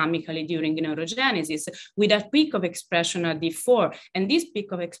moving dynamically during neurogenesis with a peak of expression at D4, and this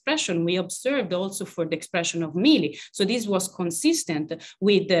peak of expression we observed also for the expression of mealy. So this was consistent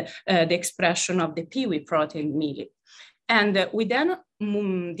with the expression of the PIWI protein mealy. And we then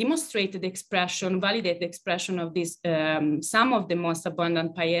demonstrated the expression, validate the expression of this, some of the most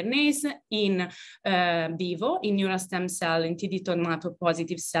abundant pI-RNAs in vivo, in neural stem cell, in TD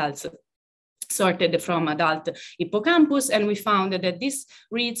tomatopositive cells sorted from adult hippocampus, and we found that these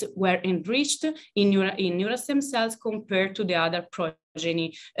reads were enriched in neural stem cells compared to the other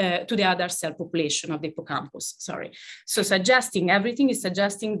progeny, to the other cell population of the hippocampus, sorry. So everything is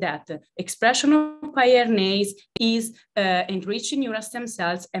suggesting that expression of pI-RNAs is enriched in neural stem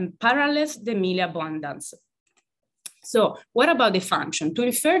cells and parallels the mealy abundance. So what about the function? To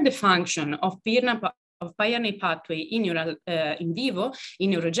infer the function of pI-RNA pathway in vivo, in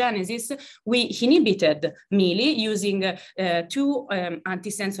neurogenesis, we inhibited mealy using two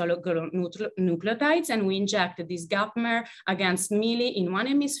antisense oligonucleotides, and we injected this gapmer against mealy in one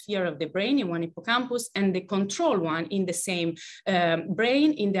hemisphere of the brain, in one hippocampus, and the control one in the same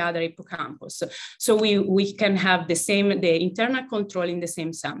brain in the other hippocampus. So we can have the internal control in the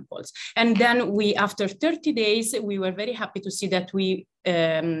same samples. And then after 30 days, we were very happy to see that we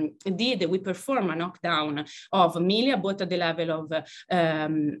perform a knockdown of mealy both at the level of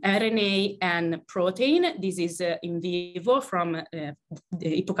RNA and protein. This is in vivo from the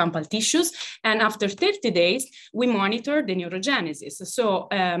hippocampal tissues. And after 30 days, we monitor the neurogenesis. So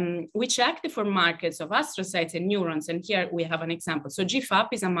we checked for markers of astrocytes and neurons. And here we have an example. So GFAP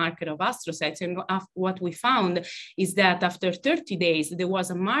is a marker of astrocytes. And what we found is that after 30 days, there was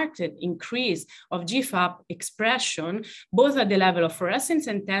a marked increase of GFAP expression, both at the level of fluorescence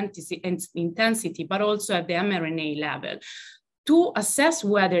intensity, but also at the mRNA level, to assess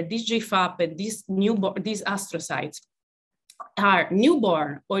whether this GFAP and these astrocytes are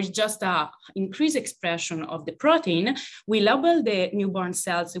newborn or just an increased expression of the protein. We label the newborn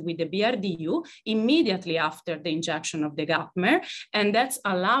cells with the BRDU immediately after the injection of the gapmer, and that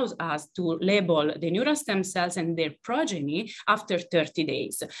allows us to label the neural stem cells and their progeny after 30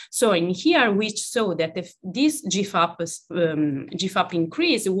 days. So in here, we saw that this GFAP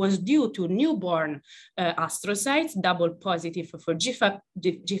increase was due to newborn astrocytes, double positive for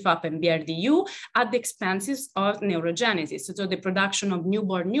GFAP and BRDU, at the expenses of neurogenesis. So the production of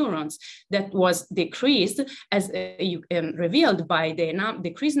newborn neurons that was decreased as revealed by the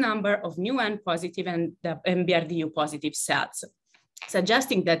decreased number of new N positive and BRDU positive cells,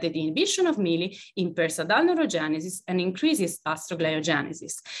 suggesting that the inhibition of Mili impairs adult neurogenesis and increases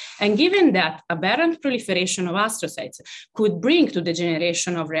astrogliogenesis. And given that aberrant proliferation of astrocytes could bring to the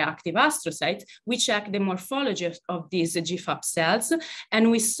generation of reactive astrocytes, we checked the morphology of these GFAP cells, and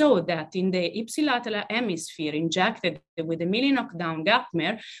we saw that in the ipsilateral hemisphere injected with the Mili knockdown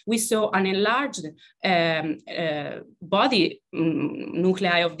gapmer, we saw an enlarged body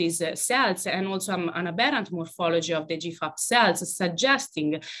nuclei of these cells, and also an aberrant morphology of the GFAP cells,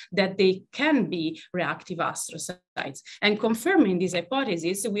 suggesting that they can be reactive astrocytes. And confirming this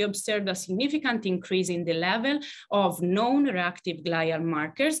hypothesis, we observed a significant increase in the level of known reactive glial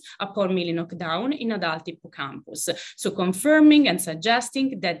markers upon Mili knockdown in adult hippocampus. So confirming and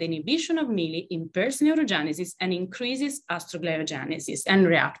suggesting that the inhibition of Mili impairs neurogenesis and increases astrogliogenesis and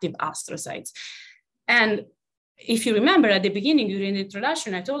reactive astrocytes. And if you remember at the beginning during the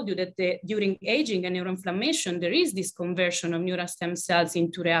introduction, I told you that during aging and neuroinflammation, there is this conversion of neural stem cells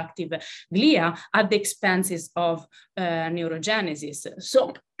into reactive glia at the expenses of neurogenesis.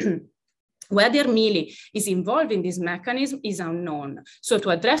 So whether Mili is involved in this mechanism is unknown. So to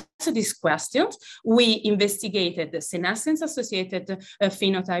address these questions, we investigated the senescence-associated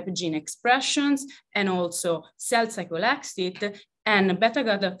phenotype gene expressions and also cell cycle exit and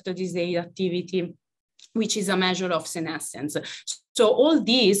beta-galactosidase activity, which is a measure of senescence. So all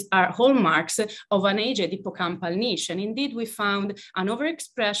these are hallmarks of an aged hippocampal niche. And indeed, we found an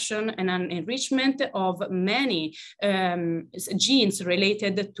overexpression and an enrichment of many genes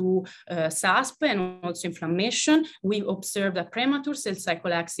related to SASP and also inflammation. We observed a premature cell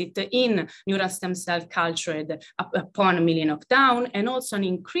cycle exit in neural stem cell cultured upon Mili knockdown, and also an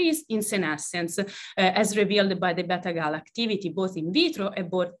increase in senescence as revealed by the beta-gal activity, both in vitro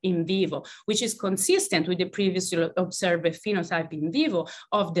and both in vivo, which is consistent with the previously observed phenotype in vivo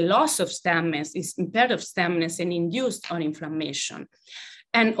of the loss of stemness, is impaired of stemness and induced on inflammation.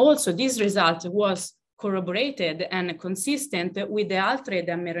 And also this result was corroborated and consistent with the altered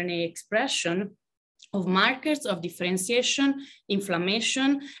mRNA expression of markers of differentiation,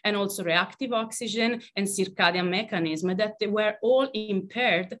 inflammation, and also reactive oxygen and circadian mechanism that they were all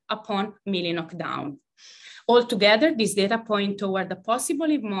impaired upon Mili knockdown. Altogether, these data point toward the possible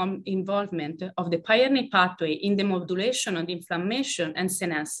involvement of the RNA pathway in the modulation of inflammation and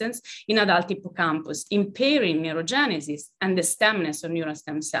senescence in adult hippocampus, impairing neurogenesis and the stemness of neural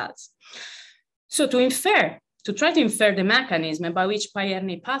stem cells. So to try to infer the mechanism by which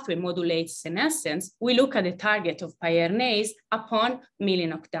RNA pathway modulates senescence, we look at the target of RNAs upon Mili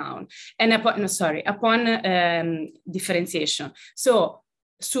knockdown and upon differentiation. So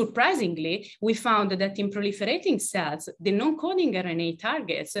surprisingly, we found that in proliferating cells, the non-coding RNA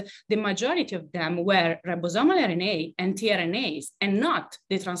targets, the majority of them were ribosomal RNA and tRNAs, and not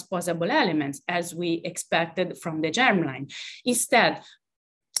the transposable elements as we expected from the germline. Instead,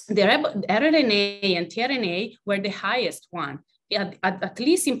 the RNA and tRNA were the highest one, at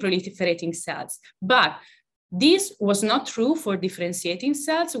least in proliferating cells. But this was not true for differentiating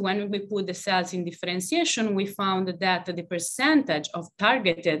cells. When we put the cells in differentiation, we found that the percentage of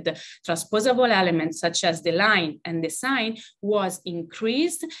targeted transposable elements, such as the line and the sign, was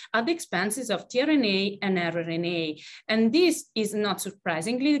increased at the expenses of tRNA and RNA. And this is not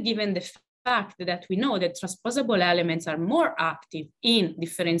surprisingly, given the fact that we know that transposable elements are more active in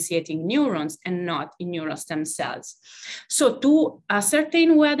differentiating neurons and not in neural stem cells. So to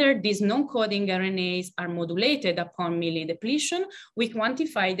ascertain whether these non-coding RNAs are modulated upon Mili depletion, we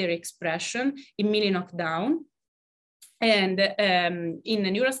quantify their expression in Mili knockdown and in the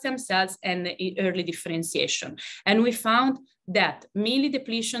neural stem cells and in early differentiation. And we found that Mili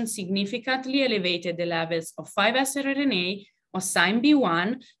depletion significantly elevated the levels of 5S RNA of sign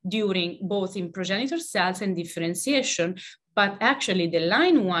B1 during both in progenitor cells and differentiation, but actually the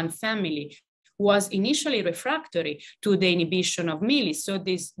line 1 family was initially refractory to the inhibition of mealy. So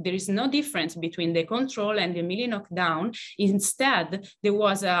there is no difference between the control and the mealy knockdown. Instead, there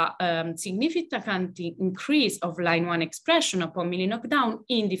was a significant increase of line 1 expression upon mealy knockdown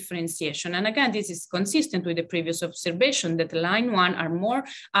in differentiation. And again, this is consistent with the previous observation that line 1 are more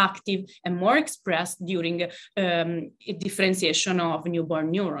active and more expressed during differentiation of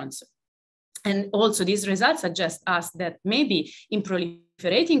newborn neurons. And also these results suggest us that maybe in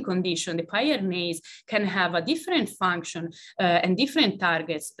proliferating condition, the piRNAs can have a different function and different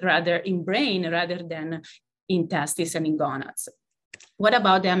targets rather in brain rather than in testes and in gonads. What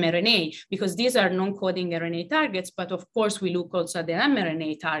about the mRNA? Because these are non-coding RNA targets, but of course we look also at the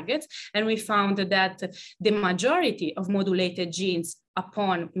mRNA targets, and we found that the majority of modulated genes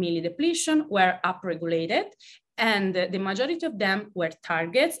upon mealy depletion were upregulated, and the majority of them were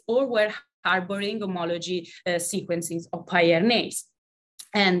targets or were harboring homology sequences of piRNAs.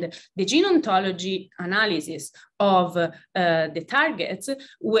 And the gene ontology analysis of the targets,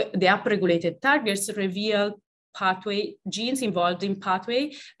 the upregulated targets, reveal pathway genes involved in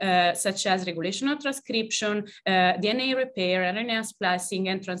pathway such as regulation of transcription, DNA repair, RNA splicing,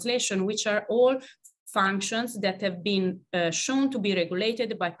 and translation, which are all functions that have been shown to be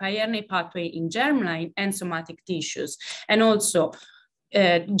regulated by piRNA pathway in germline and somatic tissues. And also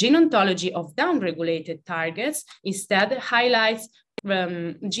gene ontology of downregulated targets instead highlights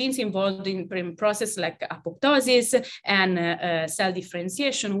genes involved in process like apoptosis and cell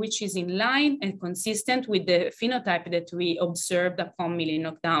differentiation, which is in line and consistent with the phenotype that we observed upon mealy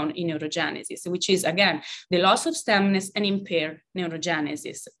knockdown in neurogenesis, which is again the loss of stemness and impaired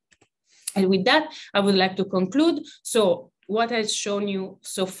neurogenesis. And with that, I would like to conclude. So what I've shown you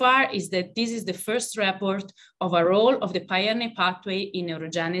so far is that this is the first report of a role of the piRNA pathway in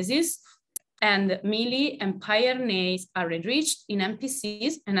neurogenesis, and mealy and piRNAs are enriched in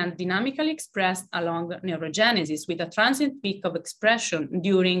MPCs and are dynamically expressed along neurogenesis with a transient peak of expression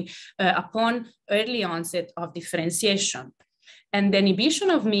during upon early onset of differentiation. And the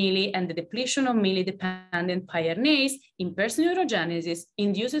inhibition of mealy and the depletion of mealy-dependent piRNAs impairs neurogenesis,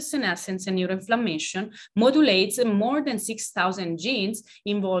 induces senescence and neuroinflammation, modulates more than 6,000 genes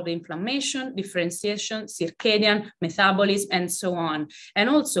involved in inflammation, differentiation, circadian, metabolism, and so on. And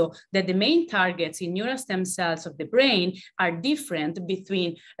also that the main targets in neural stem cells of the brain are different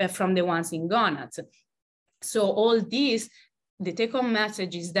between from the ones in gonads. So all these, the take-home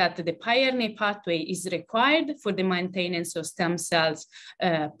message is that the piRNA pathway is required for the maintenance of stem cells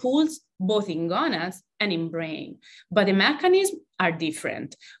pools, both in gonads and in brain, but the mechanisms are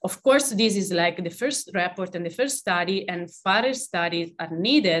different. Of course, this is like the first report and the first study, and further studies are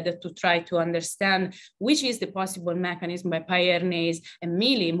needed to try to understand which is the possible mechanism by piRNAs and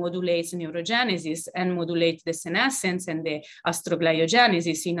mealy modulates neurogenesis and modulates the senescence and the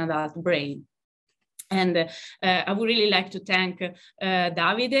astrogliogenesis in adult brain. And I would really like to thank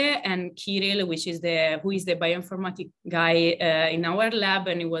Davide and Kirill, who is the bioinformatics guy in our lab,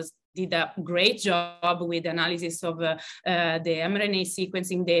 and he did a great job with analysis of the mRNA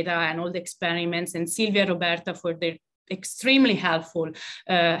sequencing data and all the experiments, and Silvia Roberta for their extremely helpful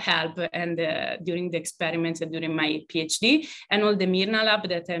help and during the experiments and during my PhD, and all the Mirna lab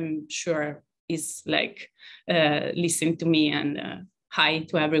that I'm sure is like listening to me, and hi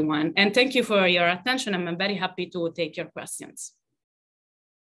to everyone. And thank you for your attention. I'm very happy to take your questions.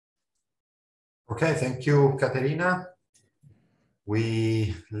 Okay, thank you, Caterina.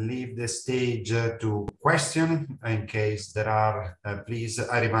 We leave the stage to question. In case there are, please,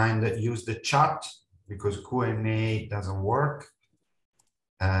 I remind, use the chat because Q&A doesn't work.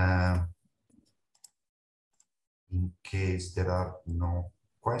 In case there are no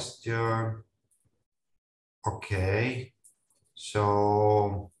questions. Okay.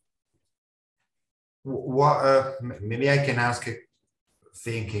 So what, maybe I can ask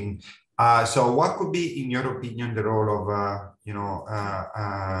thinking, so what could be, in your opinion, the role of,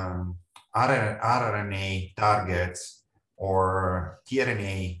 RNA targets or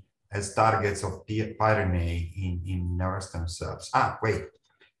tRNA as targets of piRNA in neurostem cells? Wait.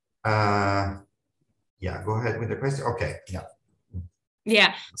 Yeah, go ahead with the question. Okay, yeah.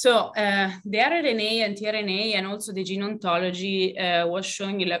 Yeah, so the RNA and tRNA and also the gene ontology was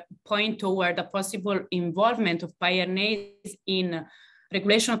showing point toward a possible involvement of piRNAs in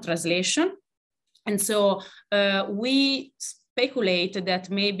regulation of translation. And so we speculate that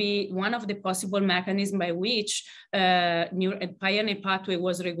maybe one of the possible mechanisms by which pioneer pathway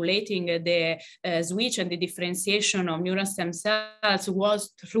was regulating the switch and the differentiation of neural stem cells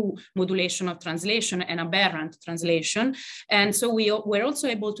was through modulation of translation and aberrant translation. And so we were also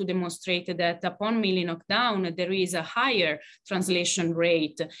able to demonstrate that upon mealy knockdown, there is a higher translation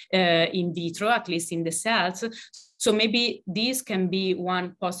rate in vitro, at least in the cells. So maybe this can be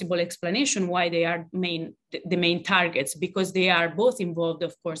one possible explanation why they are the main targets, because they are both involved,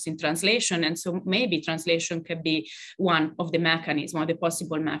 of course, in translation. And so maybe translation can be one of the mechanisms, or the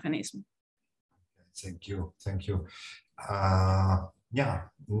possible mechanism. Thank you. Thank you. Yeah.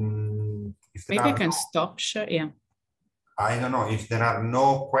 Maybe I can stop. Sure. Yeah. I don't know if there are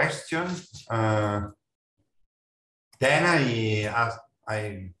no questions. Then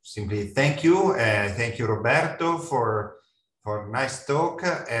I simply thank you. Thank you, Roberto, for nice talk,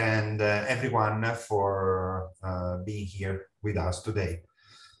 and everyone for being here with us today.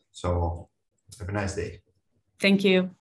 So have a nice day. Thank you.